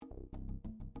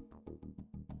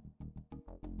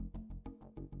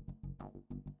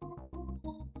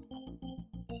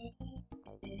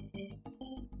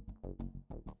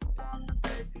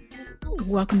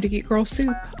Welcome to Geek Girl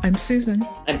Soup. I'm Susan.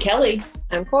 I'm Kelly.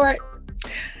 I'm Court.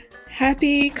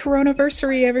 Happy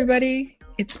Coronaversary, everybody.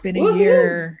 It's been a Woohoo!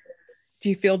 year. Do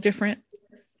you feel different?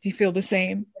 Do you feel the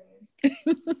same? I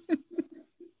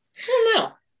don't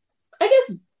know. I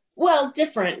guess, well,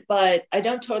 different, but I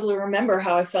don't totally remember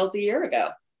how I felt a year ago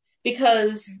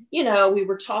because, we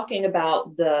were talking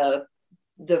about the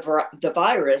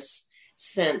virus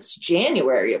since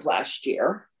January of last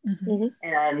year. Mm-hmm.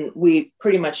 And we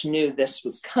pretty much knew this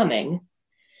was coming,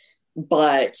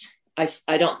 but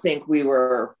I don't think we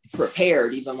were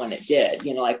prepared even when it did,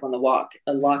 like when the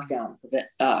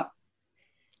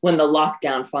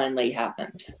lockdown finally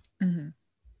happened. Mm-hmm.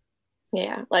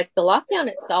 Yeah, like the lockdown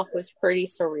itself was pretty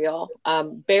surreal.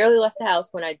 Barely left the house.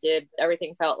 When I did,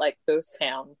 everything felt like ghost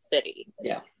town city.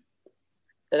 Yeah.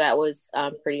 So that was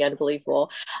pretty unbelievable.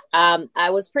 I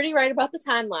was pretty right about the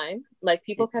timeline. Like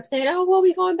people kept saying, oh, we'll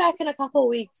be going back in a couple of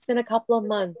weeks, in a couple of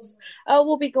months. Oh,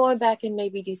 we'll be going back in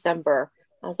maybe December.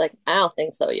 I was like, I don't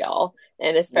think so, y'all.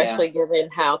 And especially given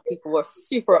how people were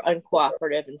super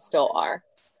uncooperative and still are.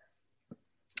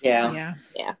 Yeah.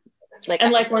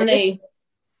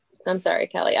 I'm sorry,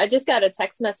 Kelly. I just got a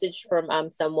text message from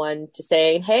someone to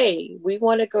say, hey, we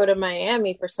want to go to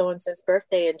Miami for so-and-so's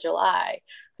birthday in July.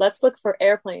 Let's look for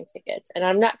airplane tickets. And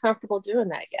I'm not comfortable doing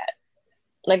that yet.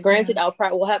 Like, granted, I'll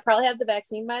probably have the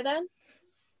vaccine by then,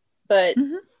 but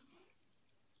I'm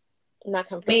not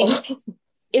comfortable. I mean,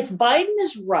 if Biden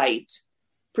is right,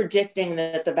 predicting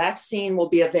that the vaccine will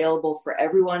be available for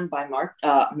everyone by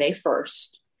May 1st,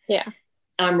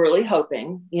 I'm really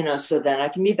hoping, so then I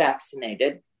can be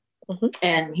vaccinated. Mm-hmm.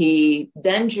 And he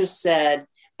then just said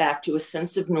back to a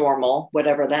sense of normal,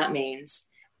 whatever that means,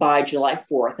 by July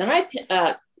 4th.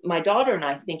 And my daughter and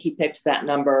I think he picked that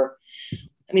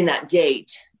that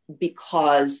date,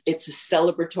 because it's a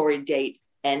celebratory date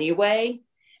anyway.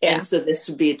 Yeah. And so this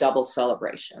would be a double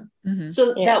celebration. Mm-hmm.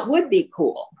 So that would be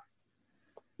cool.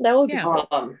 That would be cool.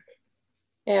 But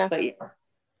yeah.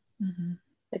 Mm-hmm.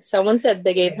 Like someone said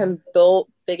he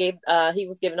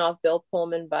was giving off Bill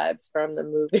Pullman vibes from the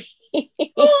movie.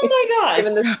 Oh my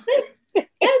gosh.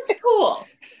 That's cool.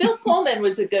 Bill Pullman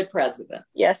was a good president.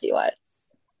 Yes, he was.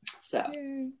 So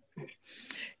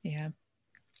yeah.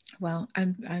 Well,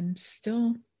 I'm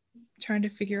still trying to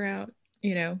figure out,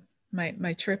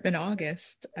 my trip in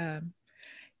August. I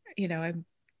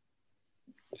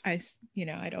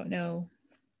don't know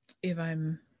if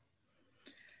I'm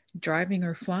driving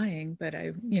or flying, but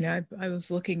I was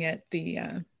looking at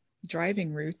the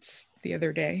driving routes the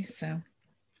other day, so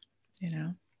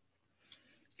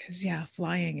because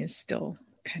flying is still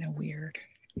kind of weird.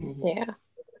 Yeah,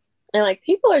 and like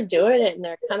people are doing it and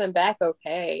they're coming back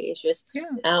okay. It's just I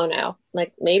don't know,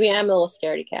 like maybe I'm a little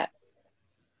scaredy cat.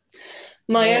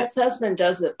 My ex-husband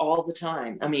does it all the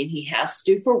time. I mean, he has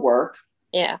to for work.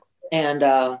 Yeah, and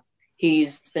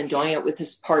he's been doing it with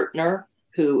his partner,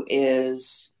 who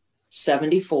is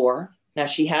 74. Now,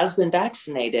 she has been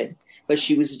vaccinated, but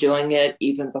she was doing it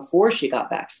even before she got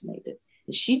vaccinated.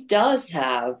 And she does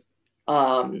have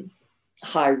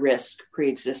high risk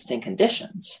pre-existing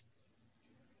conditions.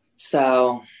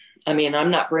 So, I mean,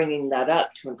 I'm not bringing that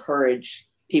up to encourage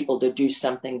people to do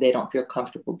something they don't feel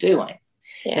comfortable doing.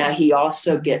 Yeah. Now, he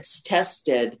also gets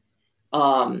tested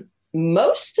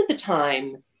most of the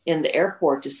time in the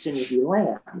airport as soon as he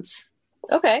lands.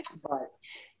 Okay. But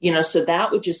so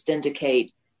that would just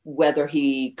indicate whether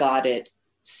he got it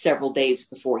several days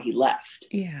before he left.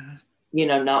 Yeah.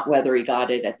 Not whether he got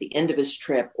it at the end of his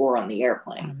trip or on the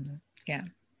airplane. Yeah.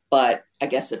 But I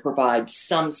guess it provides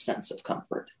some sense of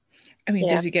comfort. I mean,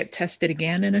 does he get tested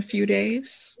again in a few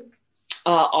days?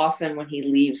 Often when he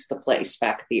leaves the place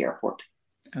back at the airport.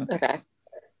 Okay.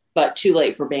 But too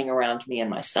late for being around me and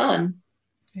my son.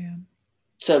 Yeah.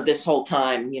 So this whole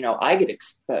time, I get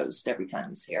exposed every time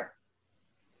he's here.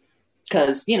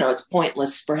 Because, it's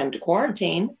pointless for him to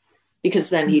quarantine because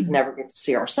then he'd never get to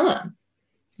see our son.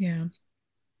 Yeah.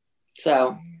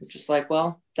 So it's just like,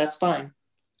 well, that's fine.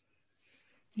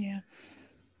 Yeah.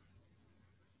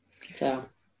 So.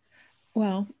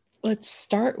 Well, let's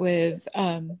start with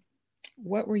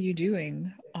what were you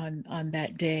doing on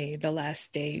that day, the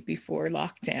last day before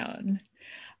lockdown?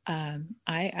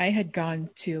 I had gone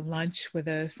to lunch with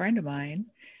a friend of mine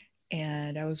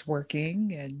and I was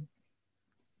working, and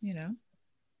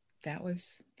that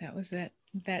was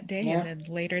that day. Yeah. And then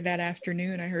later that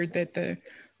afternoon I heard that the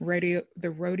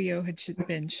rodeo had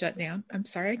been shut down. I'm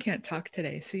sorry, I can't talk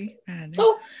today. See? And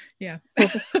yeah.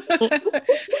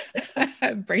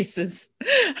 Braces.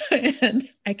 And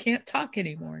I can't talk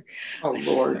anymore. Oh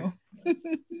Lord.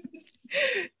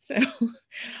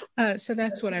 So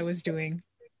that's what I was doing.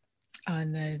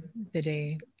 on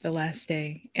the last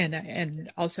day,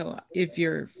 and also if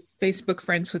you're Facebook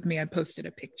friends with me, I posted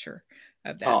a picture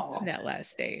of that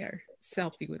last day, or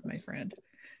selfie with my friend.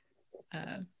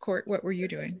 Court, what were you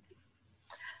doing?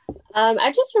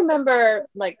 I just remember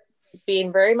like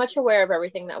being very much aware of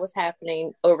everything that was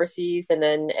happening overseas and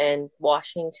then in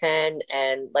Washington,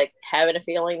 and like having a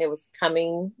feeling it was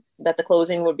coming, that the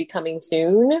closing would be coming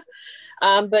soon.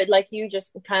 But like you,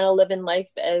 just kind of living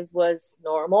life as was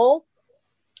normal.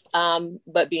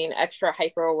 But being extra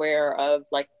hyper aware of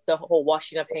like the whole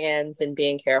washing of hands and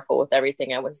being careful with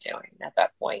everything I was doing at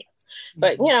that point.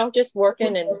 But, you know, just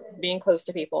working and being close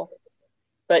to people.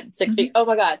 But 6 feet, oh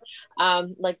my God.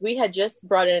 Like we had just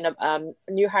brought in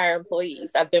new hire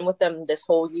employees. I've been with them this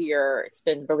whole year. It's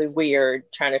been really weird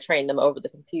trying to train them over the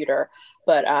computer.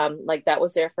 But like that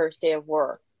was their first day of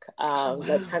work,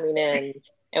 like coming in.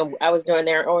 And I was doing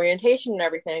their orientation and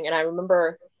everything. And I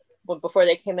remember before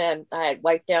they came in, I had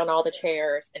wiped down all the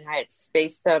chairs and I had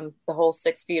spaced them the whole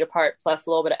 6 feet apart, plus a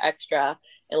little bit of extra.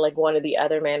 And like one of the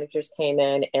other managers came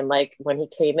in, and like when he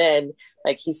came in,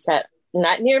 like he sat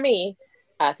not near me,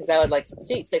 because I was like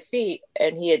 6 feet,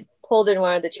 and he had pulled in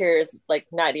one of the chairs, like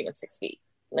not even 6 feet,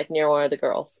 like near one of the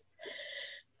girls.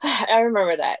 I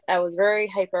remember that. I was very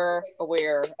hyper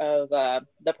aware of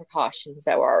the precautions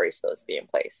that were already supposed to be in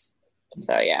place.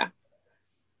 So yeah.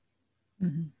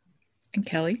 Mm-hmm. And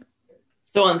Kelly?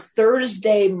 So on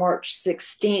Thursday, March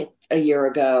 16th, a year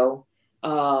ago,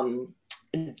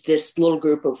 this little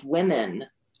group of women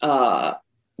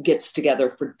gets together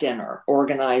for dinner,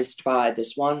 organized by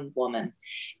this one woman.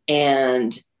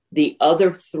 And the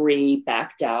other three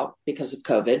backed out because of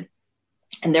COVID.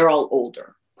 And they're all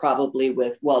older, probably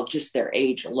with, well, just their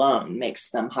age alone makes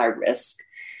them high risk.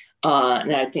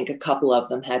 And I think a couple of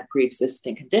them had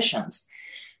pre-existing conditions.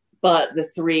 But the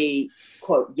three,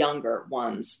 quote, younger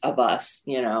ones of us,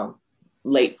 you know,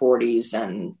 late 40s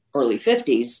and early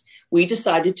 50s, we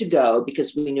decided to go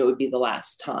because we knew it would be the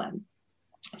last time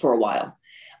for a while.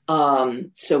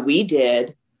 So we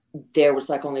did. There was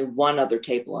like only one other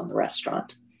table in the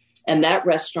restaurant. And that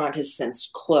restaurant has since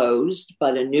closed,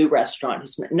 but a new restaurant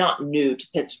has been, not new to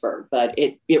Pittsburgh, but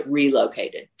it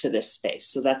relocated to this space.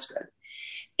 So that's good.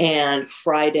 And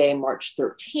Friday, March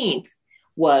 13th,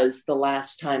 was the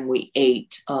last time we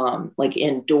ate like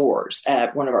indoors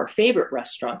at one of our favorite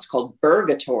restaurants called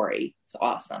Burgatory. It's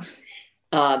awesome.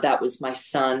 That was my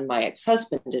son, my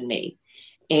ex-husband, and me.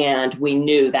 And we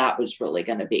knew that was really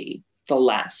going to be the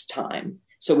last time.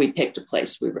 So we picked a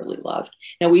place we really loved.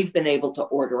 Now we've been able to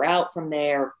order out from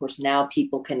there. Of course, now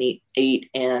people can eat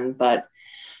in, but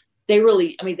they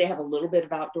really, I mean, they have a little bit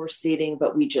of outdoor seating,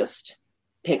 but we just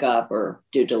pick up or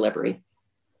do delivery.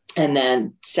 And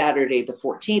then Saturday, the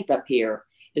 14th up here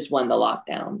is when the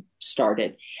lockdown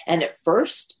started. And at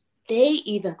first, they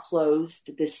even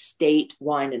closed the state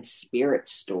wine and spirit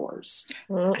stores.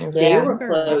 They were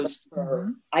closed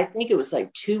for, I think it was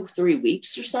like 2-3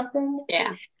 weeks or something.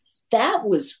 Yeah. That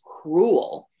was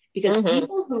cruel because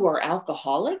people who are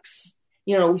alcoholics,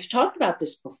 you know, we've talked about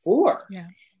this before. Yeah.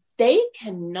 They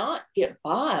cannot get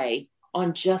by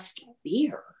on just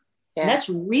beer. Yeah. And that's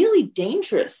really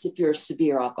dangerous if you're a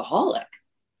severe alcoholic.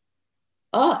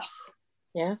 Ugh.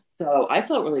 Yeah. So I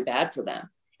felt really bad for them.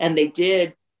 And they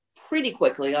did pretty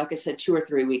quickly, like I said, 2 or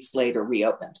 3 weeks later,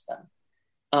 reopened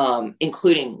them,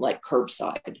 including like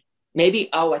curbside. Maybe,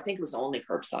 I think it was only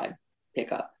curbside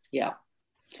pickup. Yeah.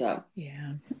 So.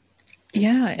 Yeah.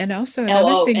 Yeah. And also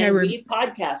another thing we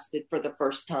podcasted for the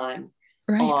first time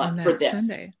on that for this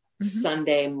Sunday.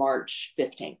 Sunday, March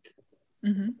 15th.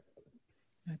 Mm-hmm.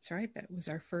 That's right. That was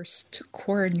our first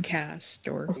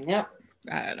Quarantcast, or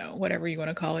I don't know, whatever you want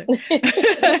to call it.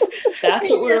 That's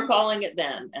what we were calling it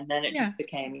then. And then it just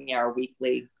became our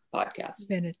weekly podcast.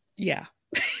 Then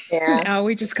now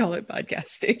we just call it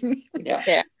podcasting.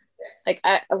 Yeah. Like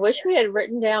I wish we had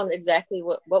written down exactly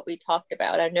what we talked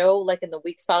about. I know like in the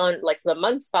weeks following, like the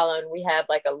months following, we have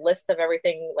like a list of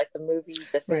everything, like the movies,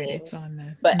 the things. Right, it's on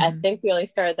there. But I think we only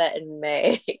started that in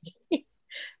May.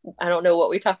 I don't know what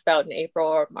we talked about in April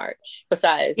or March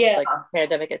besides like the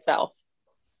pandemic itself.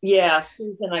 Yeah,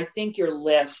 Susan, I think your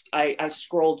list, I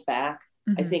scrolled back.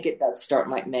 I think it does start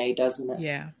like May, doesn't it?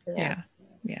 Yeah.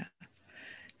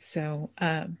 So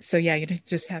yeah, you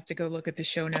just have to go look at the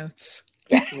show notes.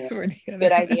 Yes.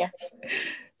 Good idea.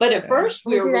 But at first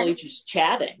we were really just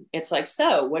chatting. It's like,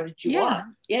 so what did you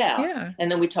want? Yeah.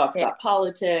 And then we talked about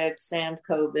politics and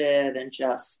COVID and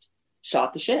just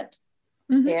shot the shit.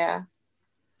 Mm-hmm.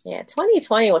 Yeah,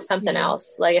 2020 was something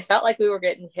else. Like it felt like we were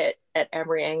getting hit at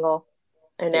every angle,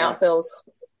 and now it feels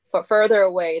further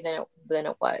away than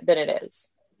it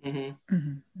is.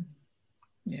 Mm-hmm.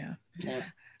 Yeah.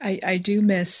 I do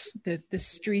miss the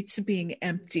streets being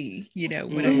empty, you know,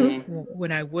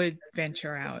 when I would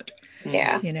venture out.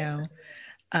 Yeah. You know,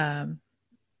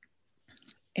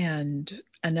 and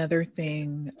another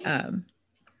thing,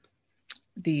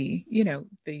 the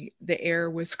air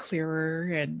was clearer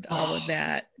and all of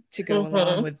that to go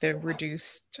along with the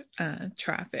reduced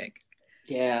traffic.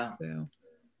 Yeah. So.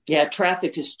 Yeah,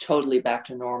 traffic is totally back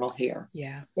to normal here.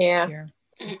 Yeah. Yeah.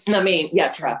 I mean, yeah,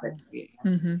 traffic.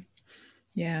 Mm-hmm.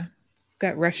 Yeah.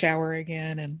 Got rush hour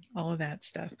again and all of that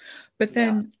stuff. But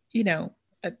then, you know,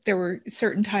 there were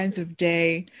certain times of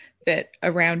day that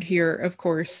around here, of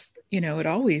course, you know,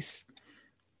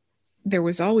 there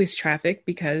was always traffic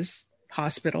because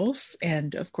hospitals,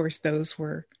 and of course those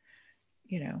were,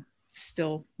 you know,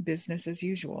 still business as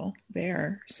usual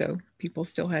there. So people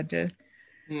still had to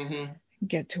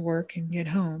get to work and get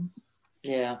home.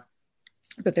 Yeah.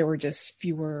 But there were just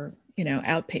fewer, you know,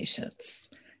 outpatients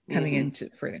coming into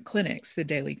for the clinics, the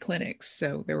daily clinics.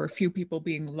 So there were few people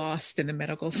being lost in the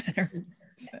medical center.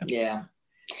 So. Yeah.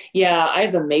 Yeah. I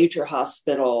have a major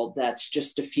hospital that's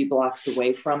just a few blocks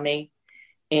away from me.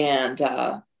 And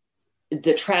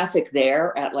the traffic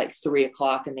there at like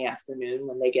 3:00 in the afternoon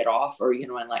when they get off, or, you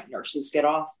know, when like nurses get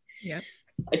off,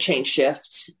 a change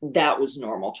shift, that was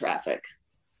normal traffic.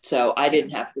 So I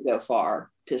didn't have to go far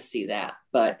to see that.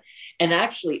 And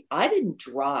actually, I didn't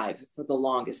drive for the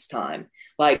longest time.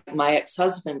 Like my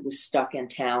ex-husband was stuck in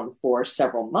town for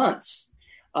several months,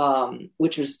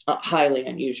 which was highly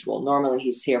unusual. Normally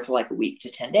he's here for like a week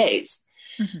to 10 days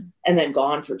and then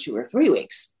gone for 2 or 3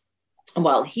 weeks. And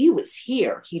while he was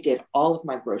here, he did all of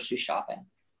my grocery shopping.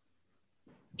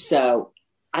 So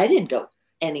I didn't go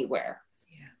anywhere.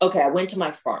 Yeah. Okay, I went to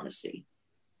my pharmacy.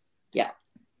 Yeah.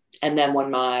 And then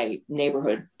when my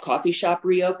neighborhood coffee shop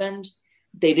reopened,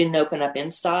 they didn't open up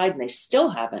inside, and they still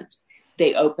haven't.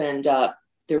 They opened up,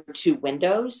 there were 2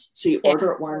 windows. So you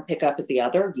order at one, pick up at the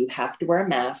other. You have to wear a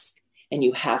mask and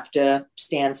you have to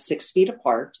stand 6 feet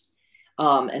apart.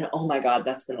 And oh my God,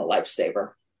 that's been a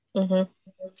lifesaver. And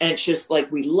it's just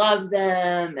like, we love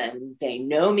them and they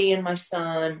know me and my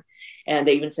son. And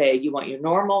they even say, you want your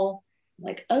normal? I'm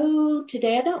like, oh,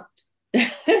 today I don't.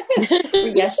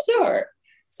 Yes, sure.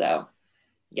 So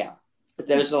yeah, but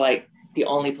those are like the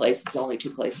only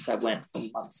 2 places I went for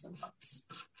months and months.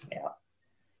 Yeah.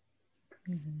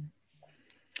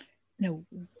 No,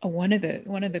 one of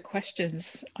the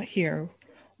questions here,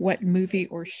 what movie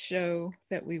or show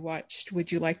that we watched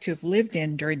would you like to have lived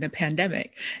in during the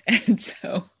pandemic? And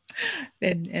so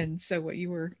what you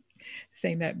were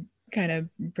saying, that kind of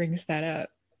brings that up.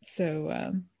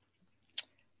 So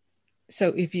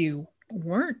if you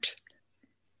weren't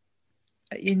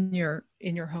in your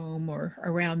home or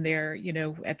around there, you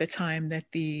know, at the time that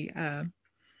the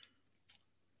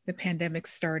pandemic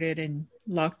started and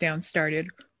lockdown started,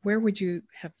 where would you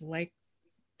have liked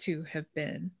to have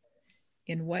been?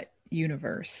 In what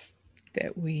universe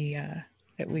that we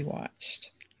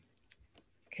watched?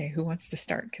 Okay, who wants to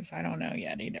start? Because I don't know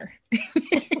yet either.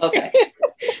 Okay.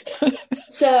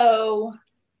 So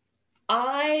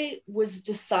I was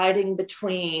deciding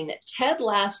between Ted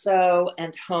Lasso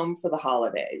and Home for the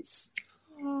Holidays.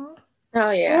 Oh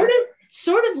yeah.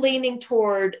 Sort of leaning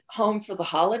toward Home for the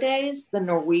Holidays, the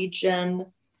Norwegian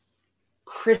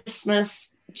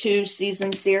Christmas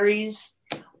 2-season series.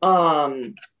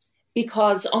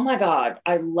 Because, oh my God,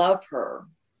 I love her,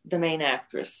 the main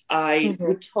actress. I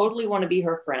would totally want to be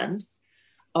her friend.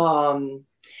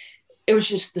 It was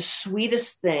just the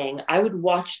sweetest thing. I would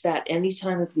watch that any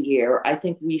time of the year. I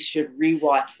think we should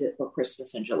rewatch it for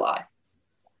Christmas in July.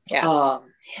 Yeah.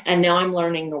 And now I'm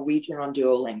learning Norwegian on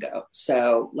Duolingo.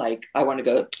 So like, I want to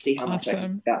go see how much I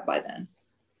got by then.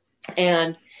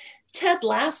 And Ted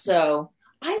Lasso,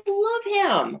 I love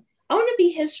him. I want to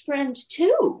be his friend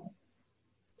too.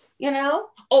 You know?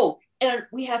 Oh, and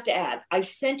we have to add, I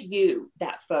sent you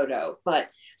that photo. But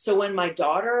so when my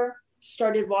daughter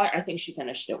started watching, I think she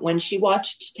finished it. When she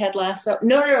watched Ted Lasso,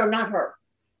 no, not her.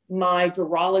 My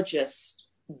virologist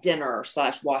dinner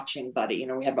 / watching buddy. You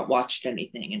know, we haven't watched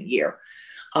anything in a year.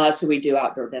 So we do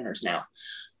outdoor dinners now.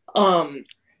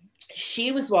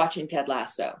 She was watching Ted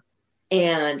Lasso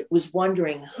and was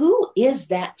wondering, who is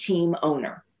that team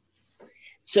owner?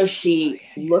 So she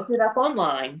looked it up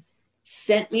online,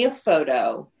 sent me a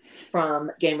photo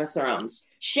from Game of Thrones.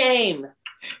 Shame.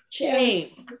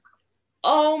 Yes.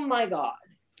 Oh my God.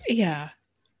 Yeah.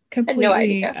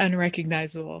 Completely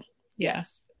unrecognizable. Yeah.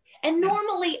 Yes. And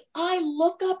normally I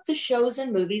look up the shows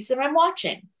and movies that I'm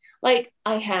watching. Like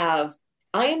I have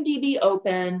IMDb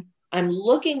open. I'm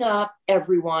looking up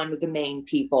everyone with the main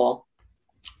people.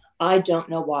 I don't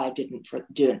know why I didn't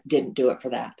do it for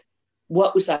that.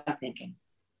 What was I thinking?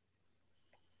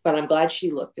 but I'm glad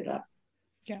she looked it up.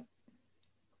 Yeah.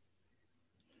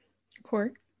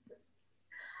 Court.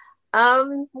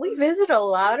 We visit a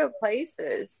lot of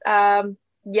places.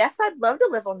 Yes, I'd love to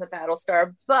live on the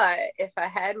Battlestar, but if I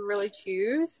had to really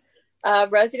choose,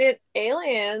 Resident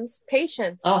Aliens,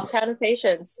 Patience, Town of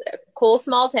Patience, a cool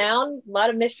small town, a lot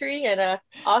of mystery, and a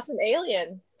awesome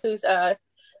alien who's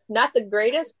not the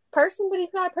greatest person, but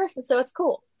he's not a person, so it's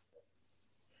cool.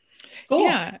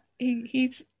 Yeah,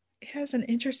 he has an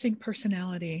interesting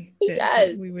personality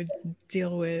that we would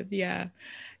deal with. Yeah.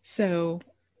 So,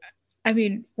 I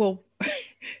mean, well,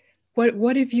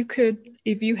 what if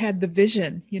you had the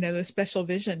vision, the special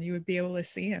vision, you would be able to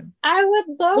see him? I would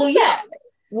love that.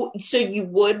 So you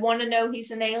would want to know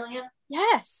he's an alien?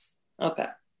 Yes. Okay.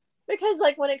 Because,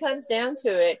 like, when it comes down to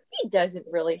it, he doesn't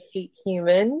really hate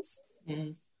humans.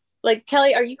 Mm-hmm. Like,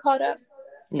 Kelly, are you caught up?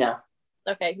 No.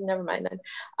 Okay, never mind then.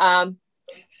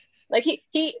 Like he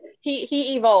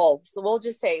evolves. So we'll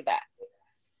just say that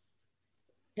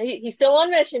he's still on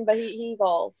mission, but he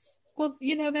evolves. Well,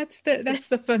 that's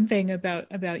the fun thing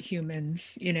about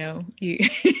humans. You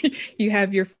you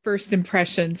have your first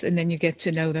impressions, and then you get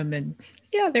to know them, and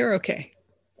they're okay.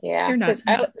 Yeah, they're not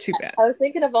too bad. I was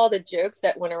thinking of all the jokes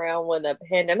that went around when the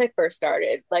pandemic first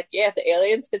started. Like, if the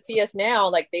aliens could see us now,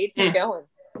 like they'd keep going.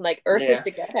 Like Earth is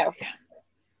the ghetto.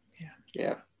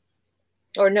 Yeah.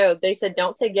 Or no, they said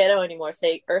don't say ghetto anymore.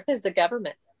 Say Earth is the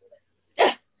government.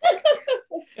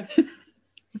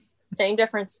 Same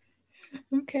difference.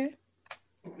 Okay.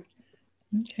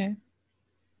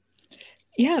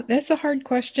 Yeah, that's a hard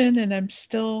question, and I'm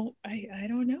still I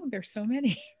don't know. There's so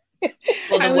many.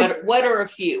 Well, then what are a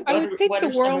few? I would pick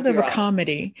the world of a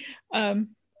comedy.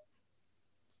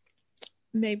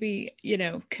 Maybe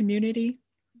Community.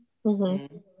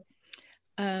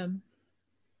 Mm-hmm.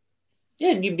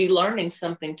 Yeah, you'd be learning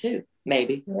something too,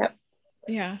 maybe. Yep.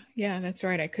 Yeah, that's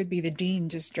right. I could be the dean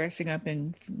just dressing up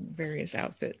in various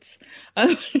outfits.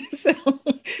 So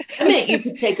I mean, you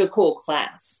could take a cool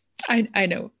class. I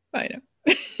know.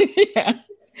 Yeah.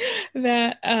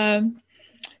 That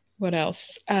what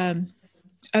else?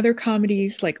 Other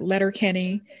comedies like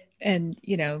Letterkenny, and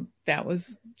that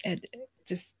was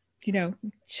just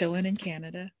chilling in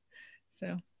Canada.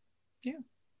 So yeah.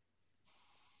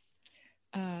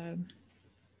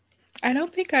 I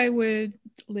don't think I would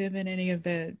live in any of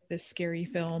the scary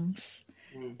films.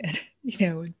 And,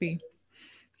 it would be,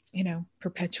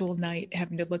 perpetual night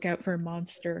having to look out for a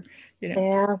monster,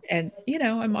 Yeah. And,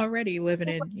 I'm already living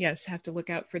in, have to look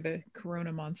out for the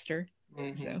corona monster.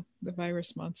 Mm-hmm. So the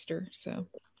virus monster. So,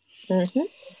 mm-hmm.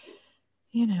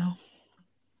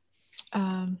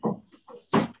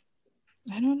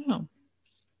 I don't know.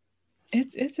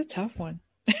 It's a tough one.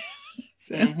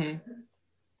 So. Mm-hmm.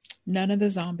 None of the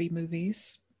zombie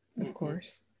movies, of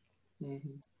course.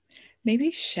 Mm-hmm. Maybe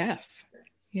Chef,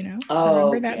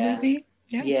 remember that movie?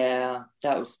 Yeah,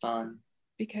 that was fun.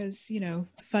 Because,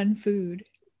 fun food,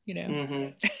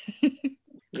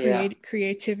 Mm-hmm.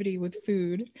 creativity with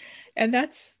food. And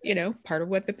that's, part of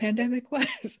what the pandemic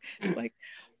was. It's like,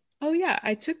 oh yeah,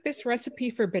 I took this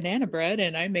recipe for banana bread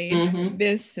and I made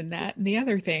this and that and the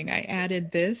other thing. I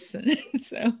added this. And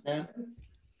so... Yeah.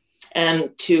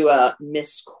 And to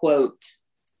misquote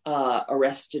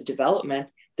Arrested Development,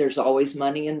 there's always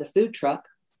money in the food truck.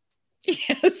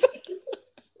 Yes.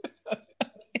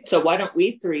 So why don't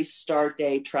we three start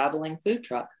a traveling food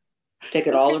truck? Take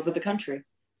it all over the country.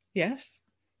 Yes.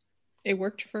 It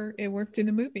worked in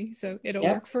the movie, so it'll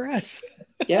work for us.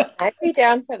 Yeah. I'd be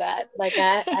down for that. Like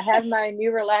I have my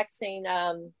new relaxing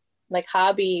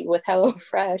hobby with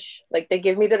HelloFresh. Like they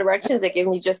give me the directions, they give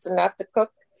me just enough to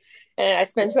cook. And I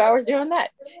spend 2 hours doing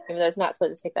that, even though it's not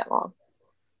supposed to take that long.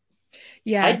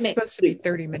 Yeah, it's supposed to be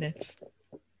 30 minutes.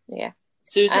 Yeah.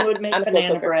 Susan would make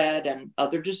banana bread and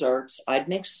other desserts. I'd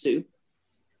make soup.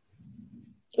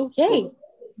 Oh, yay.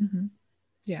 Mm-hmm.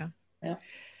 Yeah.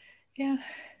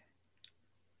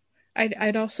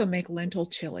 I'd also make lentil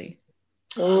chili.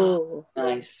 Oh,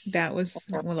 nice. That was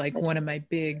one of my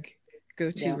big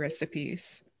go-to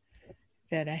recipes.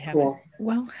 That I haven't. Cool.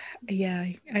 Well, yeah,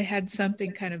 I had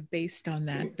something kind of based on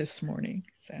that this morning.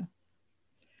 So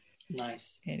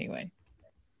nice. Anyway.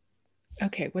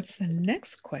 Okay, what's the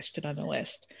next question on the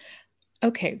list?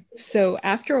 Okay, so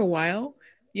after a while,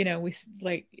 we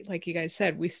like you guys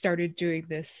said, we started doing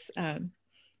this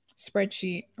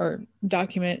spreadsheet or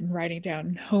document and writing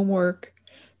down homework.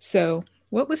 So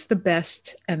what was the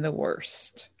best and the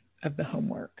worst of the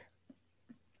homework?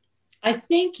 I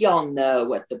think y'all know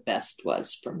what the best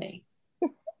was for me.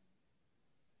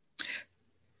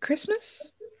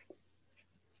 Christmas?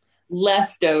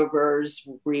 Leftovers,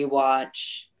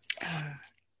 rewatch.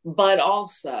 But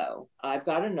also, I've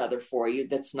got another for you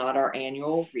that's not our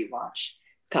annual rewatch.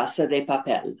 Casa de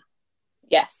Papel.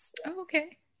 Yes. Oh,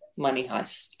 okay. Money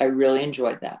Heist. I really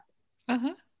enjoyed that.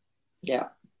 Uh-huh. Yeah.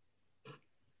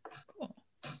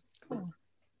 Cool.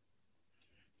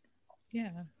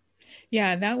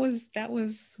 Yeah, that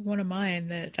was one of mine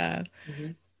that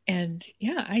and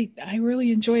yeah, I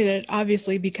really enjoyed it,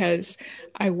 obviously, because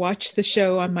I watched the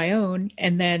show on my own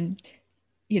and then,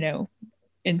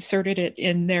 inserted it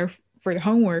in there for the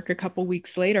homework a couple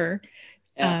weeks later,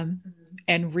 and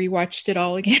rewatched it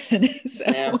all again.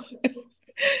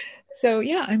 So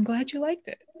yeah, I'm glad you liked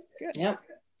it. Good. Yep.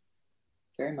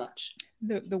 Very much.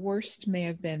 The worst may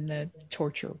have been the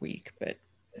torture week, but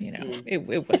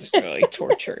it wasn't really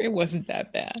torture. It wasn't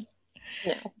that bad.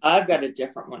 No. I've got a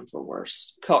different one for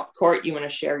worst. Court, you want to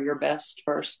share your best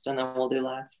first, and then we'll do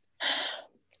last?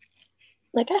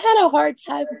 Like, I had a hard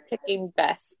time picking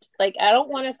best. Like, I don't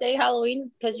want to say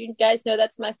Halloween because you guys know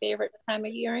that's my favorite time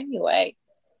of year anyway.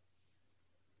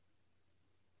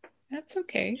 That's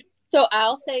okay. So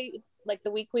I'll say, like,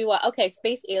 the week we watch,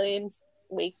 Space Aliens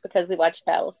week, because we watched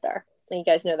Battlestar. And you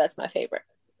guys know that's my favorite.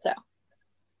 So,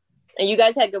 and you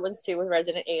guys had good ones too with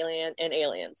Resident Alien and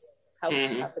Aliens. How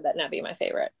could that not be my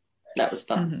favorite? That was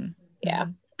fun. Mm-hmm. Yeah.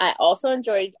 I also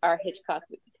enjoyed our Hitchcock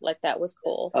week. Like, that was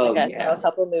cool. Oh, I saw a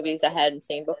couple of movies I hadn't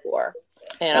seen before.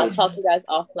 And I'll talk to you guys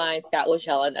offline. Scott was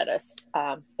yelling at us.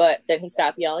 But then he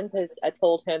stopped yelling because I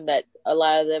told him that a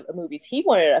lot of the movies he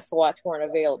wanted us to watch weren't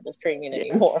available streaming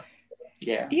anymore.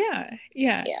 Yeah.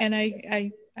 And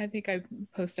I think I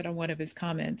posted on one of his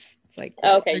comments. It's like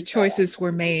the choices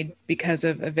were made because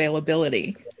of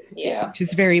availability. Yeah. Which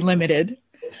is very limited.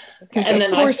 Because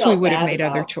of course we would have made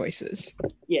other choices.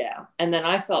 Yeah. And then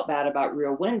I felt bad about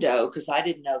Rear Window because I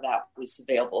didn't know that was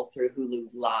available through Hulu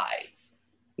Live.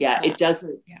 Yeah, it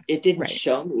didn't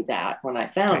show me that when I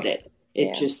found it.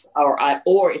 It just,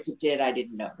 or if it did, I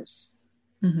didn't notice.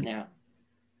 Mm-hmm. Yeah.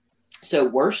 So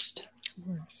worst.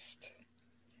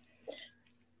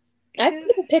 I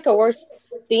couldn't pick a worst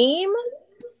theme.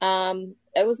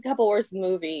 It was a couple worst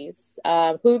movies.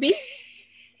 Hoobie.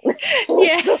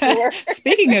 Yeah.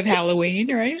 Speaking of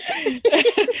Halloween, right?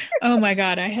 Oh my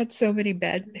God, I had so many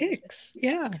bad picks.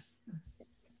 Yeah.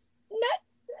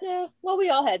 Well, we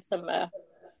all had some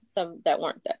that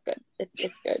weren't that good.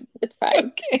 It's good. It's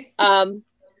fine. Okay.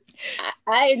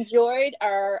 I enjoyed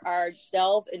our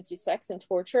delve into sex and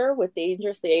torture with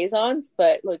Dangerous Liaisons,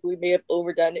 but like we may have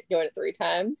overdone it doing it 3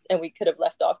 times, and we could have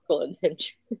left off Cruel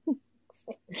Intentions.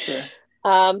 Sure.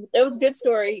 It was a good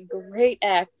story, great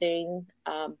acting,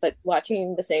 but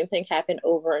watching the same thing happen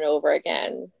over and over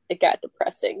again, it got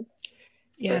depressing.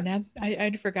 Yeah, now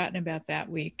I'd forgotten about that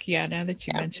week. Yeah, now that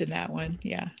you mentioned that one,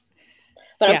 yeah.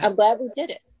 But I'm glad we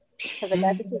did it because I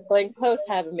got to see Glenn Close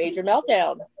have a major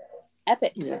meltdown.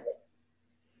 Epic. Yeah.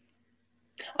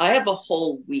 I have a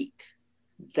whole week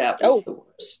that was the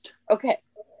worst. Okay.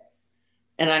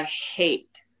 And I hate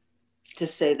to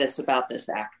say this about this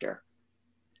actor.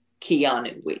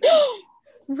 Keanu week.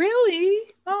 Really?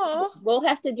 Oh. We'll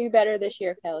have to do better this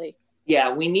year, Kelly.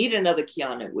 Yeah, we need another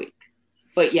Keanu week.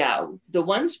 But yeah, the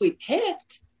ones we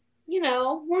picked,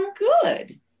 weren't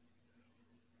good.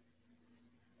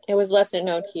 It was lesser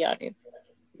known Keanu.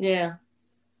 Yeah.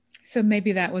 So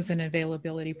maybe that was an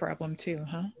availability problem too,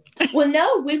 huh? Well,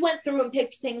 no, we went through and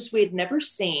picked things we had never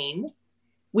seen.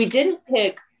 We didn't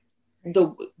pick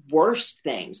the worst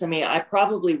things. I mean, I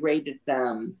probably rated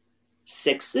them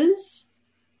 6s.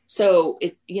 So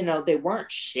they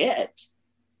weren't shit,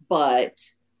 but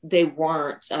they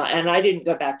weren't, and I didn't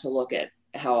go back to look at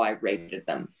how I rated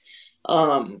them.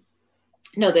 No,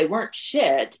 they weren't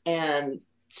shit. And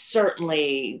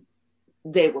certainly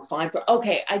they were fine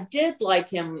I did like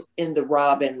him in the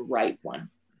Robin Wright one.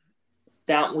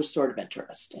 That one was sort of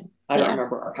interesting. I don't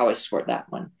remember how I scored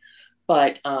that one,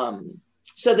 but,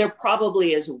 so there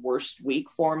probably is a worst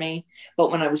week for me.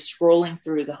 But when I was scrolling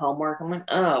through the homework, I'm like,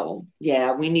 oh,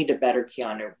 yeah, we need a better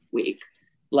Keanu week.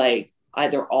 Like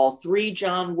either all 3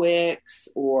 John Wicks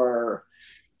or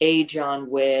a John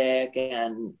Wick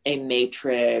and a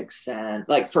Matrix and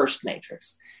like first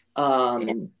Matrix.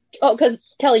 Because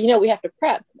Kelly, we have to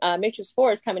prep. Matrix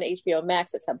 4 is coming to HBO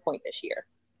Max at some point this year.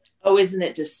 Oh, isn't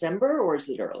it December or is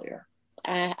it earlier?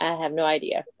 I have no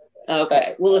idea.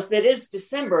 Okay. Well, if it is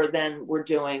December, then we're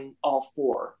doing all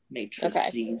 4 Matrix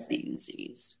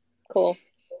Z's. Cool.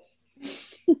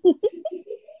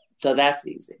 So that's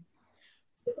easy.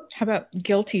 How about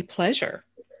guilty pleasure?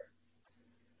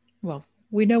 Well,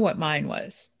 we know what mine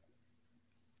was.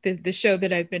 The show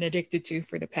that I've been addicted to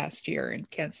for the past year and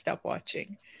can't stop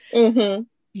watching. Mm-hmm.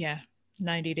 Yeah.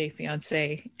 90 Day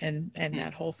Fiancé and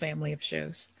that whole family of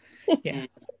shows. Yeah.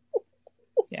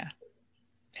 Yeah.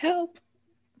 Help.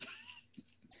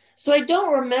 So I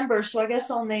don't remember. So I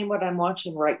guess I'll name what I'm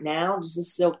watching right now. Does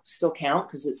this still count?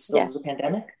 Because it's still the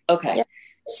pandemic. Okay. Yeah.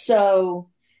 So,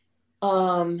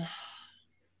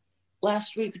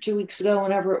 last week or 2 weeks ago,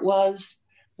 whenever it was,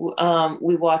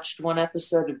 we watched one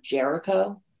episode of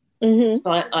Jericho. Mm-hmm.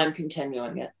 So I'm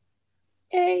continuing it.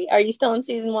 Hey, are you still in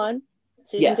season 1?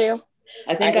 Season 2?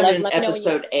 I think I'm in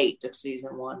episode 8 of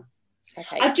season 1.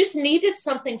 Okay. I just needed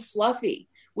something fluffy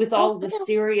with all the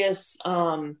serious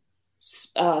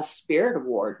Spirit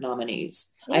Award nominees.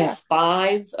 Yeah. I have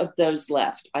 5 of those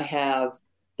left. I have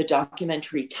the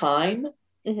documentary Time,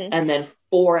 and then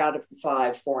 4 out of the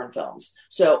 5 foreign films.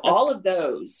 So all of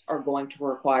those are going to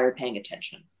require paying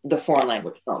attention. The foreign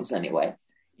language films, anyway.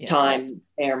 Yes. Time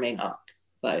may or may not,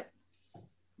 but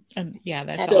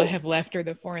that's all I have left are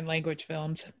the foreign language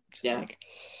films. Like,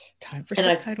 time for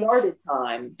subtitles. I started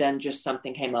Time, then just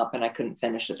something came up and I couldn't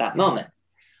finish at that moment.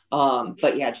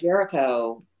 But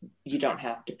Jericho, you don't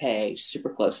have to pay super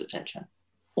close attention.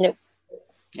 Nope.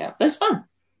 Yeah, that's fun.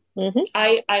 Mm-hmm.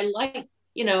 I like,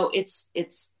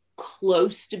 it's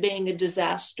close to being a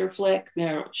disaster flick,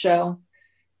 show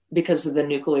because of the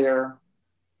nuclear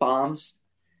bombs.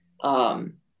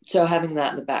 So having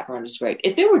that in the background is great.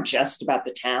 If it were just about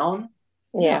the town,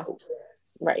 no.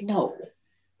 Right. No.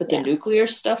 But the nuclear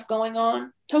stuff going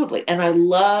on, totally. And I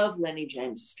love Lenny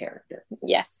James's character.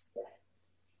 Yes.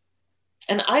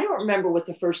 And I don't remember what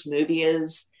the first movie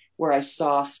is where I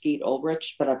saw Skeet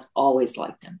Ulrich, but I've always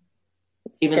liked him.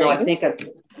 Even though I think I'm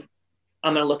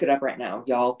going to look it up right now.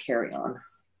 Y'all carry on.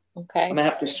 Okay. I'm going to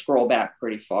have to scroll back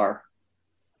pretty far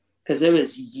because it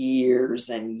was years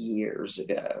and years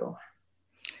ago.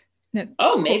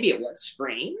 No, maybe it was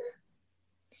Scream.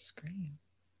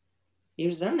 He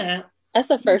was in that. That's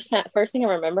the first thing I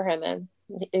remember him in.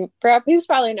 He was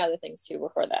probably in other things too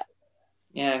before that.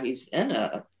 Yeah, he's in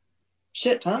a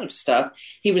shit ton of stuff.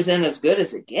 He was in As Good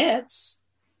as It Gets.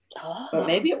 Oh. But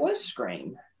maybe it was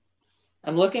Scream.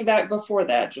 I'm looking back before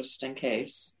that just in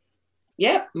case.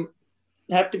 Yep.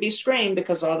 Have to be Scream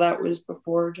because all that was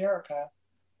before Jericho.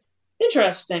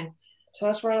 Interesting. So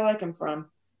that's where I like him from.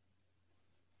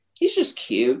 He's just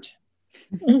cute.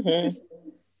 Mm-hmm.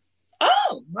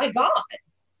 Oh my God.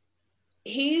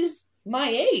 He's my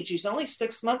age. He's only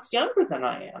 6 months younger than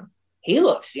I am. He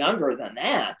looks younger than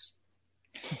that.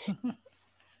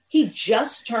 He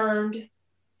just turned,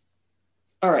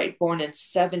 born in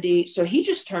 70. So he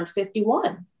just turned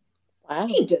 51. Wow.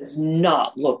 He does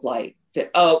not look like,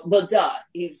 duh.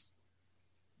 He's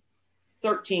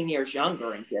 13 years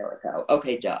younger in Jericho.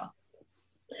 Okay, duh.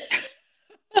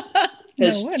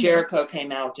 Because Jericho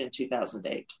came out in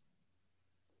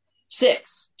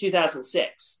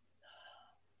 2006.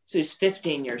 So he's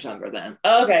 15 years younger then.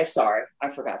 Okay, sorry.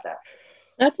 I forgot that.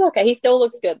 That's okay. He still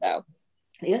looks good, though.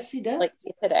 Yes, he does. Like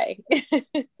today.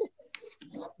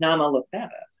 Now I'm going to look that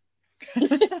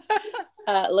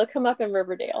up. Look him up in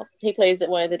Riverdale. He plays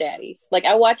one of the daddies. Like,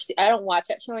 I don't watch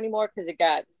that show anymore because it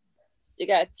got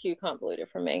too convoluted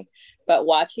for me. But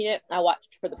watching it, I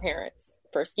watched for the parents.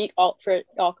 For Skeet Ulrich,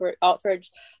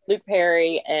 Luke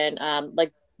Perry, and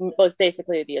both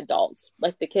basically the adults,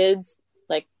 like the kids,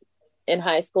 like in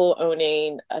high school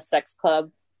owning a sex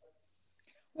club.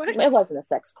 What? It wasn't a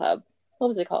sex club. What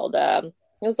was it called? It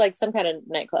was like some kind of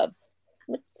nightclub.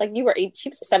 Like she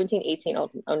was 17, 18,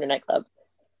 owned a nightclub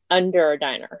under a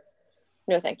diner.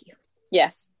 No, thank you.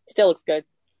 Yes, still looks good.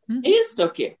 He is still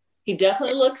cute. He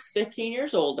definitely looks 15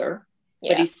 years older,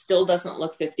 but he still doesn't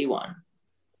look 51.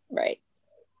 Right.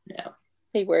 Yeah.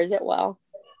 He wears it well.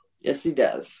 Yes, he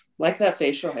does. Like that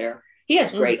facial hair. He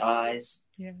has great eyes.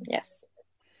 Yeah. Yes.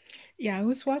 Yeah, I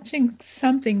was watching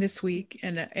something this week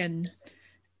and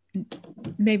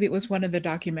maybe it was one of the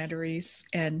documentaries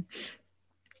and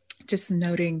just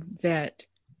noting that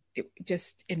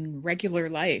just in regular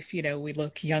life, we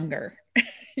look younger,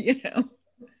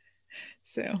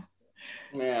 So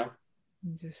yeah.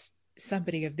 Just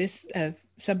somebody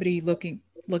somebody looking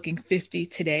 50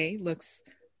 today looks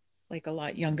like a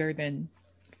lot younger than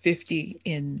 50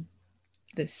 in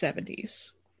the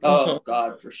 70s. Oh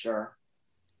God, for sure.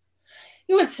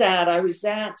 It was sad. I was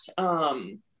at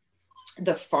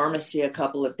the pharmacy a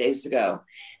couple of days ago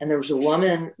and there was a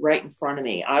woman right in front of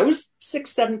me. I was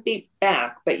 6-7 feet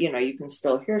back, but you can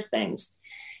still hear things.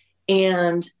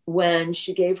 And when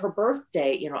she gave her birth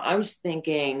date, I was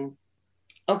thinking,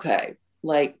 okay,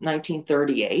 like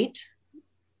 1938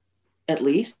 at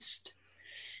least.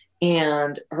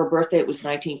 And her birth date was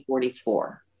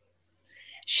 1944.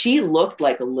 She looked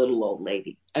like a little old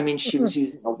lady. I mean, she was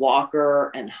using a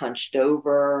walker and hunched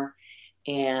over.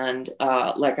 And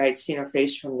like I'd seen her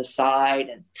face from the side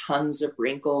and tons of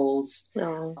wrinkles,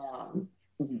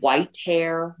 white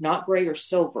hair, not gray or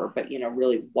silver, but,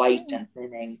 really white and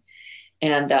thinning.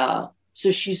 And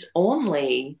so she's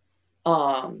only,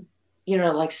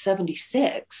 like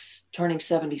 76, turning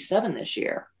 77 this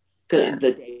year. The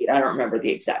date, I don't remember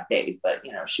the exact date, but,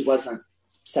 she wasn't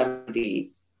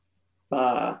 70.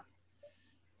 What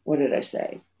did I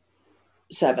say?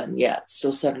 7 yet,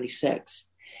 still 76.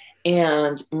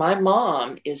 And my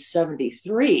mom is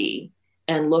 73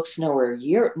 and looks nowhere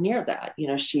near that.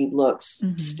 She looks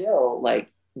still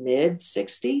like mid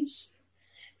 60s.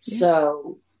 Yeah.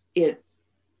 So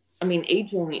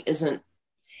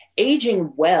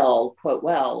aging well, quote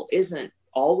well, isn't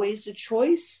always a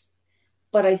choice,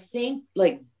 but I think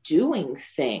like doing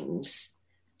things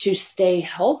to stay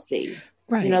healthy,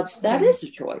 right. That is a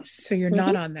choice. So you're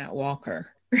not on that walker.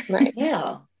 Right.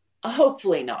 Yeah.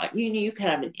 Hopefully not. You can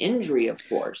have an injury, of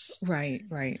course. Right.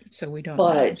 So we don't.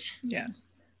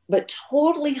 But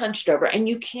totally hunched over, and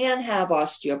you can have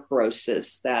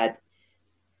osteoporosis that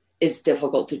is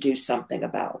difficult to do something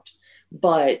about.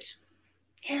 But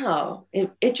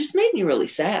it just made me really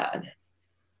sad.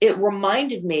 It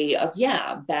reminded me of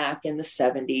back in the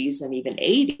 70s and even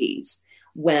 80s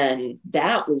when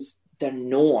that was the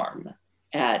norm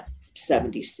at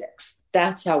 76.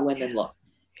 That's how women looked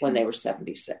when they were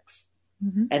 76.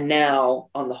 Mm-hmm. And now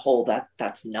on the whole,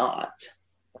 that's not,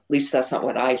 at least that's not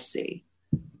what I see.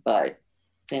 But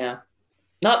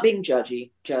not being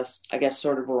judgy, just, I guess,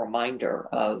 sort of a reminder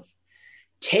of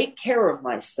take care of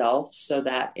myself so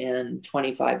that in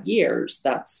 25 years,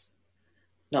 that's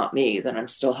not me, that I'm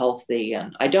still healthy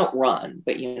and I don't run,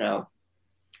 but,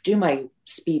 do my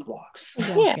speed walks.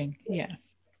 Walking. Yeah.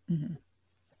 Mm-hmm.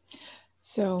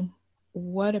 So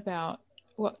what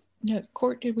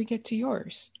Court, did we get to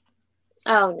yours?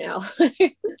 Oh, no.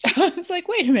 It's like,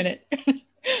 wait a minute.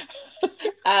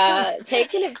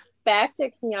 Taking it back to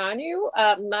Keanu,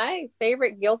 my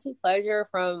favorite guilty pleasure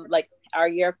from like our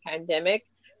year of pandemic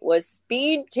was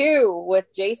Speed 2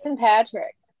 with Jason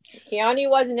Patrick. Keanu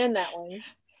wasn't in that one.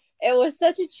 It was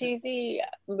such a cheesy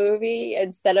movie.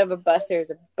 Instead of a bus,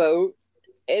 there's a boat.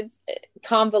 It's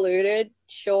convoluted,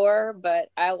 sure, but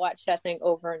I watched that thing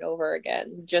over and over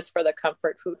again just for the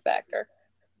comfort food factor.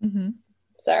 Mm-hmm.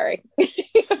 Sorry.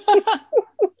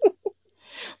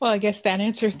 Well, I guess that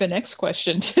answers the next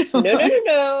question too.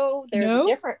 No. There's a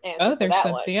different answer. Oh, there's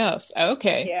something else.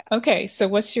 Okay. Yeah. Okay. So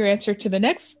what's your answer to the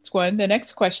next one? The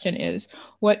next question is,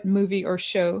 what movie or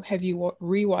show have you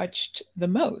rewatched the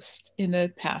most in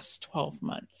the past 12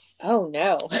 months? Oh,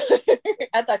 no.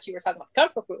 I thought you were talking about the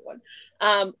comfort food one.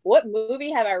 What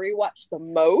movie have I rewatched the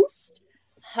most?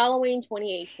 Halloween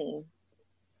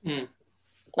 2018.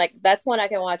 Like, that's one I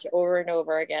can watch over and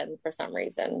over again for some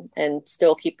reason and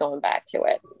still keep going back to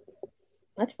it.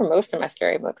 That's for most of my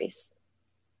scary movies.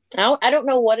 I don't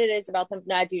know what it is about them.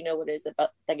 No, I do know what it is about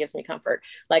that gives me comfort.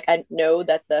 Like, I know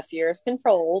that the fear is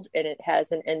controlled and it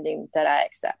has an ending that I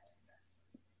accept,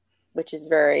 which is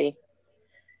very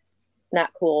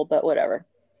not cool, but whatever.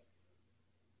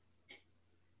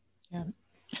 Yeah.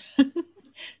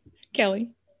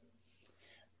 Kelly?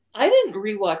 I didn't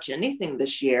rewatch anything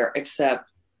this year except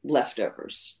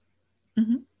Leftovers.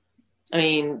 Mm-hmm. I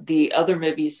mean, the other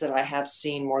movies that I have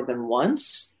seen more than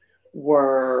once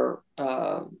were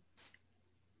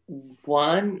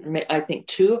one, I think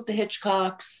 2 of the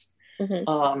Hitchcocks,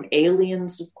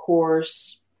 Aliens, of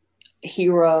course,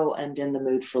 Hero, and In the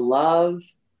Mood for Love.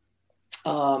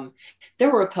 There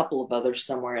were a couple of others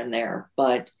somewhere in there,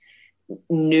 but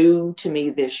new to me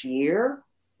this year,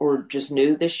 or just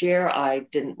new this year, I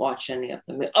didn't watch any of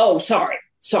them. Oh, sorry.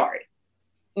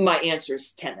 My answer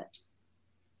is Tenet.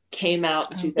 Came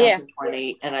out in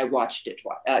 2020, and I watched it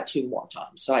 2 more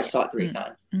times. So I saw it 3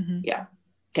 times. Mm-hmm. Yeah.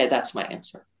 Okay, that's my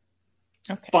answer.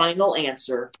 Okay. Final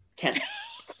answer, Tenet.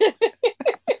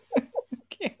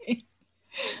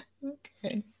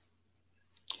 Okay.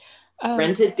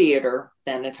 Rented theater,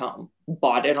 then at home.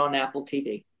 Bought it on Apple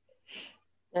TV.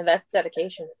 And that's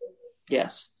dedication.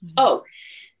 Yes. Mm-hmm. Oh,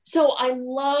 so I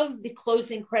love the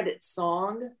closing credits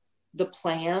song, The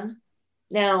Plan.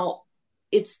 Now,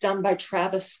 it's done by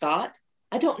Travis Scott.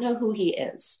 I don't know who he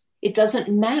is. It doesn't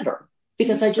matter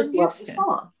because I just love the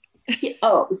song.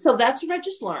 So that's what I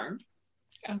just learned.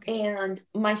 Okay. And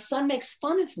my son makes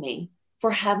fun of me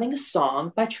for having a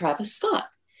song by Travis Scott.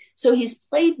 So he's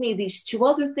played me these 2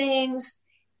 other things.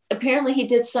 Apparently he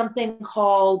did something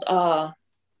called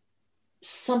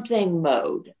something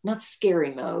mode, not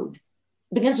scary mode.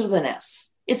 Begins with an S.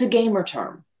 It's a gamer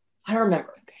term. I don't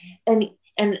remember. Okay.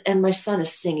 And my son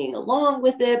is singing along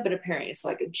with it, but apparently it's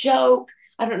like a joke.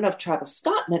 I don't know if Travis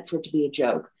Scott meant for it to be a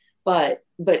joke, but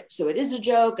so it is a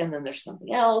joke, and then there's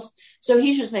something else. So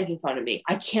he's just making fun of me.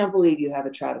 I can't believe you have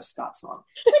a Travis Scott song.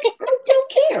 Like, I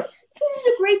don't care. This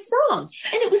is a great song,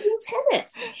 and it was in Tenet.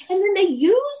 And then they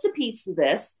use a piece of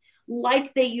this,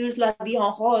 like they use La Vie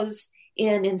en Rose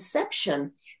in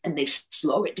Inception, and they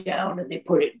slow it down and they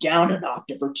put it down an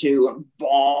octave or two, and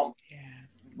bomb,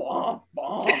 bomb,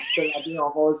 bomb, the La Vie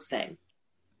en Rose thing.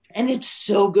 And it's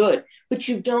so good, but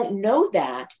you don't know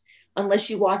that unless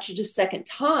you watch it a second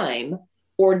time,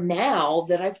 or now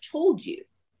that I've told you.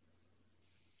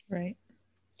 Right.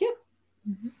 Yep.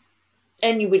 Mm-hmm.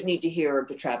 And you would need to hear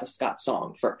the Travis Scott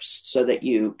song first so that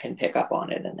you can pick up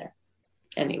on it in there.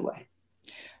 Anyway.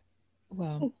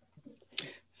 Well,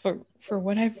 for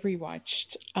what I've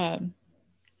rewatched,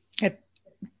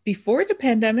 before the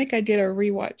pandemic, I did a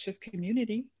rewatch of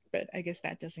Community, but I guess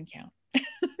that doesn't count.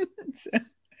 So,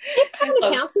 it kind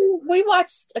of counts. We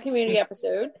watched a Community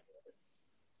episode.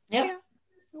 Yep. Yeah,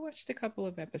 we watched a couple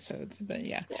of episodes, but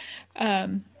yeah.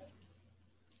 I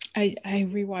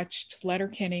rewatched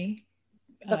Letterkenny.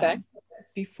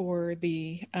 Before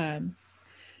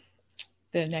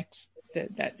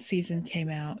that season came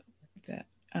out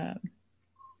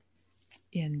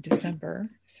in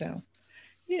December. So,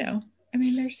 I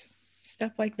mean, there's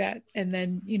stuff like that. And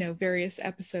then, various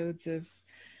episodes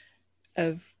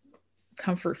of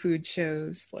comfort food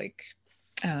shows like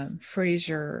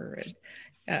Frasier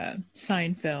and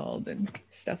Seinfeld and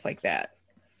stuff like that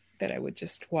I would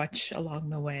just watch along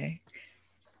the way.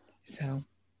 So,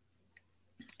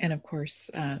 and of course,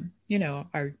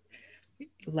 our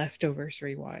Leftovers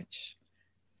rewatch.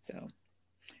 So,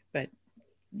 but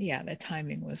yeah, the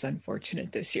timing was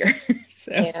unfortunate this year.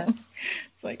 So yeah.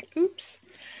 It's like, oops.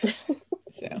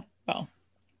 So, well,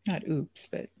 not oops,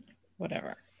 but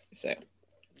whatever. So,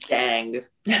 dang.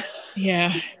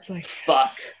 Yeah, it's like,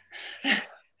 fuck.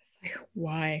 Like,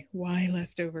 why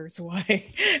Leftovers?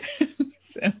 Why?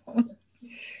 So,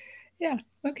 yeah,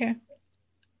 okay.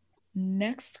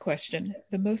 Next question.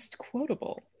 The most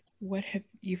quotable. What have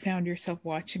you found yourself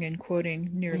watching and quoting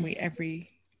nearly every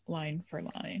line for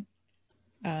line?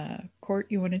 Court,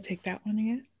 you want to take that one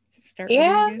again? Start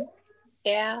again?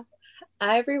 Yeah.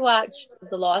 I rewatched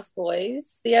The Lost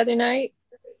Boys the other night,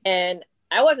 and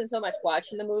I wasn't so much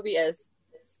watching the movie as,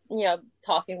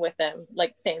 talking with them,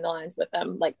 like saying the lines with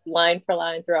them, like line for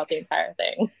line throughout the entire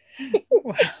thing.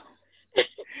 Wow.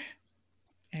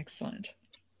 Excellent.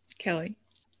 Kelly?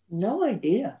 No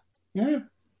idea. No.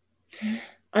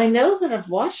 I know that I've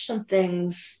watched some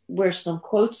things where some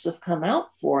quotes have come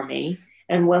out for me.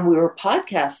 And when we were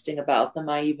podcasting about them,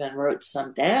 I even wrote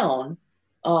some down.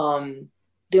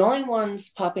 The only ones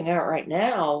popping out right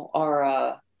now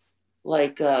are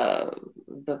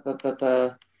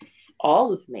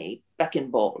All of Me,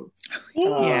 Beckenbauer.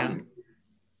 Yeah.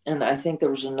 And I think there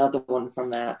was another one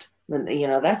from that.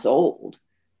 That's old.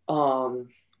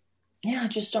 I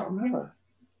just don't remember.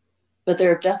 But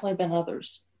there have definitely been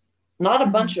others. Not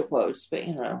a bunch of quotes, but,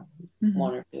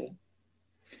 one or two.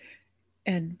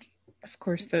 And, of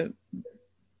course, the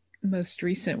most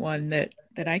recent one that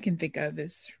I can think of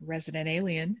is Resident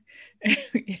Alien,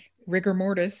 Rigor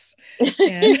Mortis,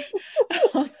 and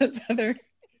all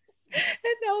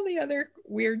the other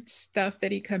weird stuff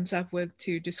that he comes up with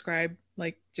to describe,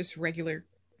 like, just regular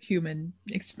human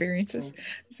experiences.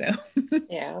 So,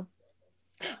 yeah.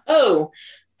 Oh,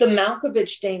 the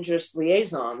Malkovich Dangerous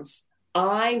Liaisons.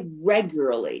 I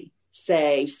regularly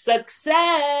say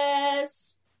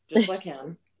success, just like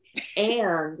him,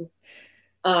 and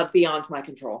Beyond My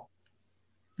Control.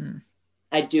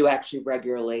 I do actually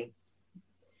regularly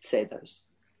say those.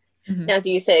 Mm-hmm. Now,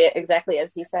 do you say it exactly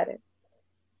as he said it?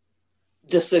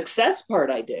 The success part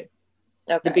I do.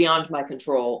 Okay. The Beyond My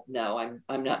Control, no,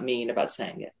 I'm not mean about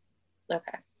saying it.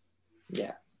 Okay.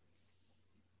 Yeah.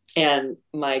 And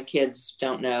my kids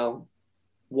don't know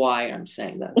why I'm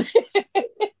saying those.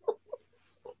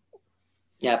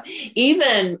 Yeah.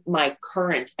 Even my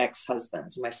current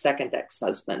ex-husband, my second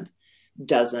ex-husband,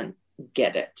 doesn't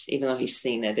get it. Even though he's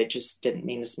seen it, it just didn't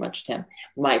mean as much to him.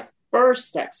 My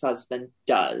first ex-husband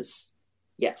does.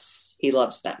 Yes, he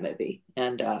loves that movie.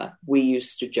 And we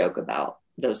used to joke about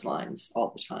those lines all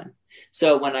the time.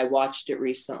 So when I watched it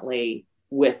recently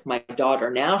with my daughter,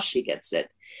 now she gets it.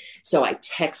 So I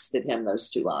texted him those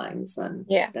two lines and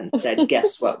then said,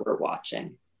 guess what we're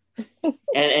watching?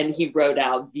 And he wrote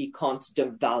out Vicomte de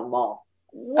Valmont.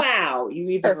 Wow, you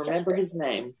even remember his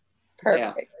name.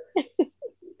 Perfect. Yeah.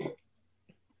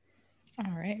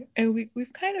 All right. And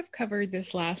we've kind of covered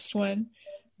this last one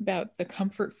about the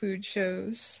comfort food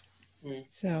shows.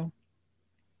 So,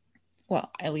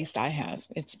 well, at least I have.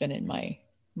 It's been in my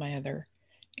other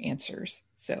answers.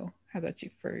 So how about you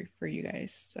for you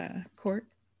guys, Court?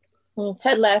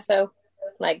 Ted Lasso,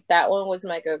 like that one was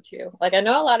my go-to. Like I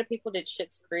know a lot of people did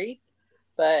Schitt's Creek,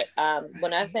 but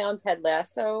when I found Ted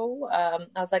Lasso, I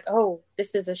was like, oh,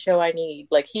 this is a show I need.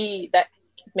 Like that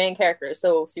main character is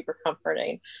so super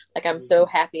comforting. Like I'm so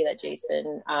happy that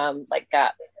Jason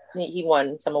he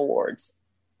won some awards.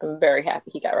 I'm very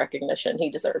happy he got recognition. He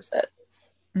deserves it.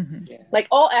 Mm-hmm. Yeah. Like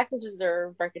all actors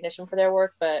deserve recognition for their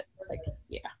work, but like,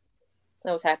 yeah,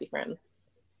 I was happy for him.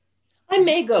 I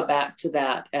may go back to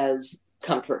that as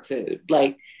comfort food,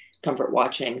 like comfort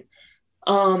watching.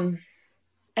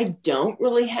 I don't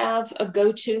really have a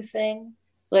go-to thing.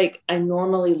 Like I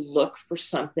normally look for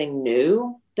something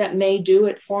new that may do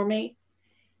it for me.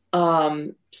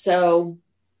 So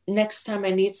next time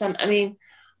I need some, I mean,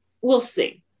 we'll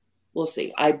see.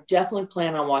 I definitely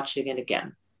plan on watching it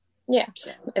again. Yeah.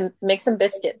 So. And make some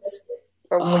biscuits.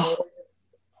 I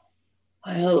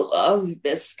love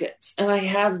biscuits. And I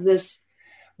have this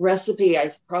recipe.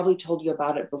 I probably told you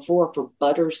about it before for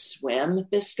butter swim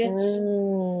biscuits.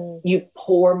 You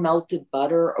pour melted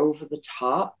butter over the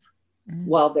top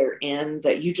while they're in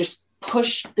that. You just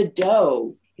push the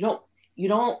dough. You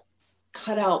don't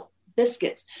cut out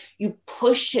biscuits. You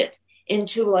push it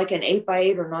into like an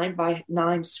 8x8 or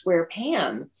 9x9 square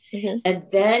pan. And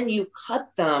then you cut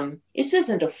them. It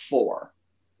isn't a 4,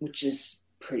 which is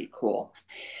pretty cool.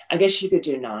 I guess you could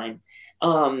do 9.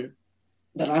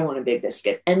 But I want a big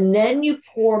biscuit. And then you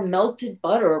pour melted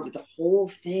butter over the whole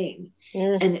thing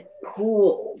and it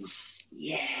cools.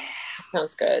 Yeah.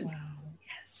 Sounds good. Wow.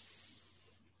 Yes.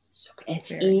 So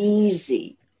it's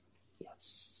easy.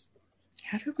 Yes.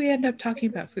 How did we end up talking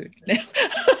about food?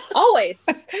 Always.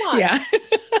 Come on. Yeah.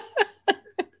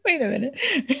 Wait a minute.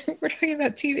 We're talking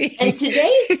about TV. And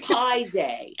today's pie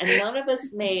day, and none of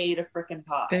us made a freaking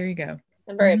pie. There you go.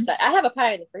 I'm very upset. I have a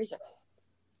pie in the freezer.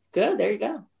 Good. There you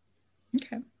go.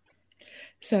 Okay.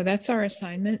 So that's our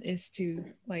assignment, is to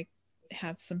like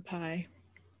have some pie.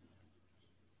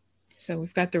 So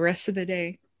we've got the rest of the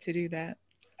day to do that.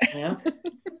 Yeah.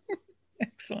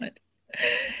 Excellent.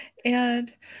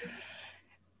 And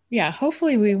yeah,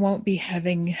 hopefully we won't be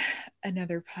having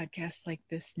another podcast like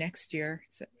this next year.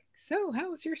 So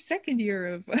how was your second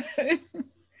year of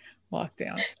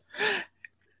lockdown?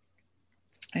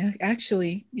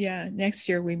 Actually, yeah, next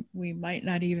year we might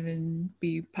not even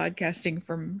be podcasting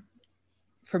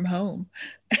from home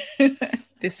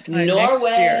this time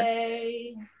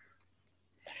Norway. next year.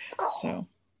 So,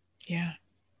 yeah,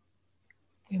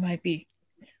 we might be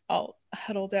all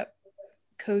huddled up,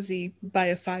 cozy by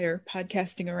a fire,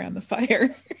 podcasting around the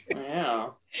fire.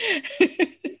 Wow.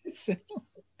 So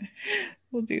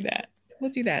we'll do that.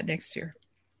 We'll do that next year.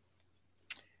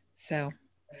 So,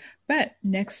 but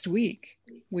next week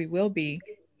we will be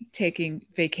taking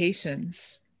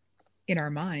vacations in our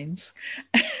minds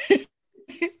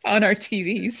on our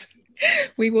TVs.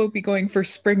 We will be going for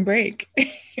spring break.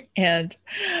 And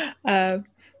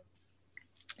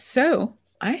so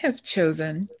I have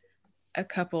chosen a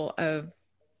couple of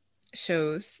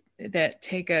shows that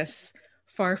take us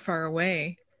far, far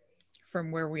away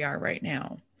from where we are right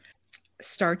now.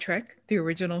 Star Trek, the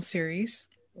original series.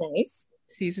 Nice.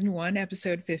 Season 1,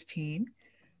 episode 15.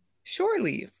 Shore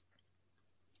Leave.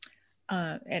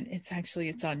 And it's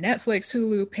on Netflix,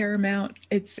 Hulu, Paramount.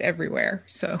 It's everywhere.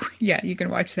 So yeah, you can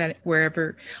watch that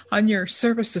wherever on your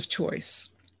service of choice.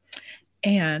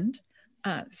 And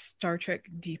Star Trek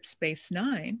Deep Space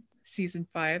Nine, season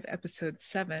 5, episode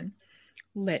 7,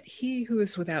 Let He Who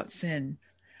Is Without Sin.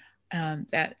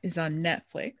 That is on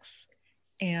Netflix.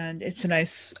 And it's a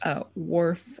nice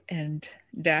Worf and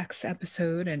Dax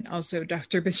episode, and also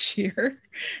Dr. Bashir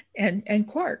and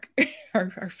Quark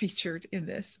are featured in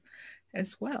this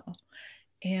as well.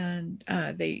 And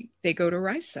they go to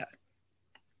Risa.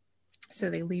 So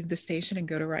they leave the station and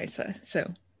go to Risa.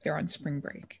 So they're on spring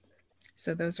break.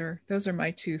 So those are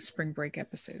my 2 spring break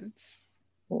episodes.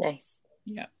 Nice.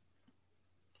 Yeah.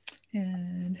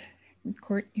 And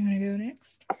Court, you want to go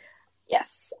next?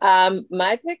 Yes.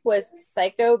 My pick was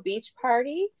Psycho Beach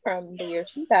Party from the year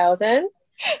 2000.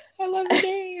 I love the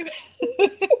name.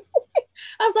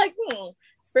 I was like,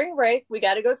 spring break, we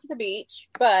got to go to the beach,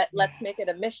 but let's make it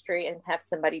a mystery and have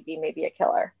somebody be maybe a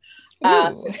killer.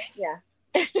 Yeah.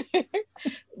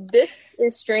 This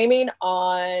is streaming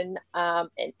on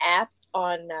an app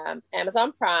on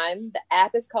Amazon Prime. The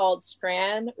app is called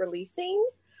Strand Releasing.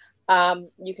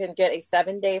 You can get a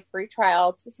 7-day free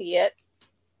trial to see it.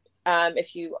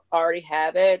 If you already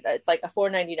have it, it's like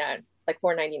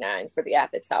 $4.99 for the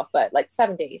app itself, but like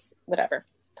 7 days, whatever.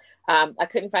 I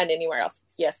couldn't find it anywhere else.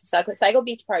 Yes, Psycho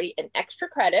Beach Party, an extra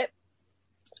credit.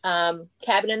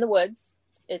 Cabin in the Woods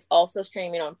It's also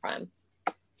streaming on Prime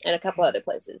and a couple other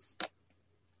places.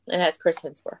 It has Chris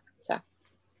Hemsworth. So.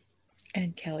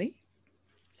 And Kelly?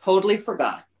 Totally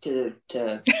forgot to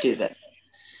do that.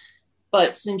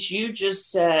 But since you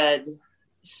just said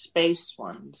space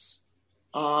ones,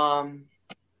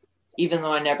 even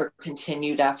though I never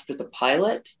continued after the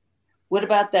pilot, what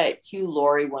about that Hugh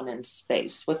Laurie one in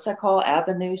space? What's that called?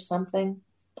 Avenue something?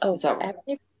 Oh, is that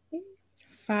Avenue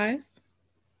 5?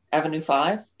 Avenue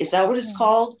 5? Is that what it's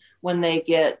called when they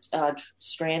get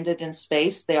stranded in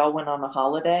space? They all went on a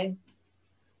holiday?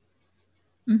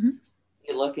 Mm-hmm.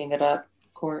 You looking it up,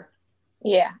 Court?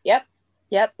 Yeah. Yep.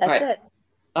 That's right. it.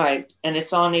 All right. And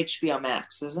it's on HBO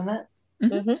Max, isn't it?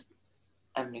 Mm-hmm.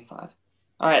 Avenue 5.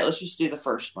 All right. Let's just do the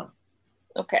first one.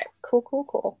 Okay.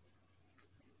 Cool.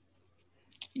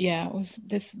 Yeah, it was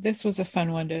this was a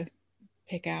fun one to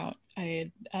pick out.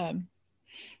 I had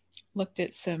looked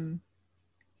at some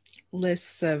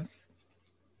lists of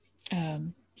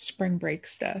spring break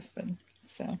stuff, and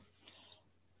so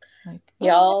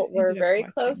y'all were very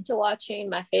close to watching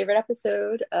my favorite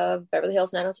episode of Beverly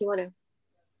Hills 90210,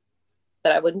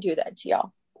 but I wouldn't do that to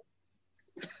y'all.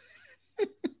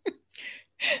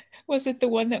 Was it the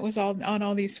one that was on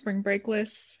all these spring break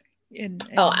lists?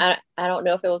 I don't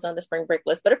know if it was on the spring break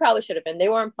list, but it probably should have been. They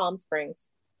were in Palm Springs.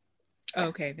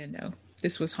 Okay, then no.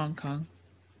 This was Hong Kong.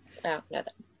 Oh, no.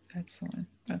 That's the one.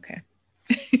 Okay.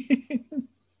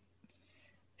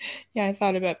 Yeah, I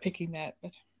thought about picking that,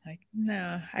 but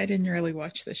no, I didn't really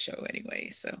watch the show anyway,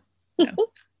 so no,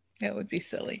 that would be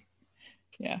silly.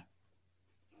 Yeah.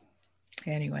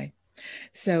 Anyway,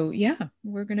 so yeah,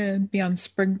 we're going to be on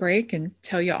spring break and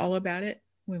tell you all about it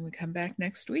when we come back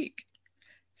next week.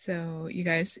 So you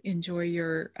guys enjoy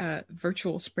your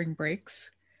virtual spring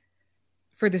breaks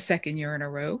for the second year in a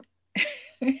row.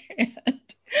 And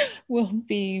we'll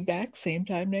be back same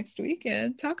time next week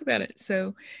and talk about it.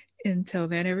 So until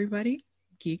then, everybody,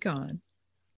 geek on.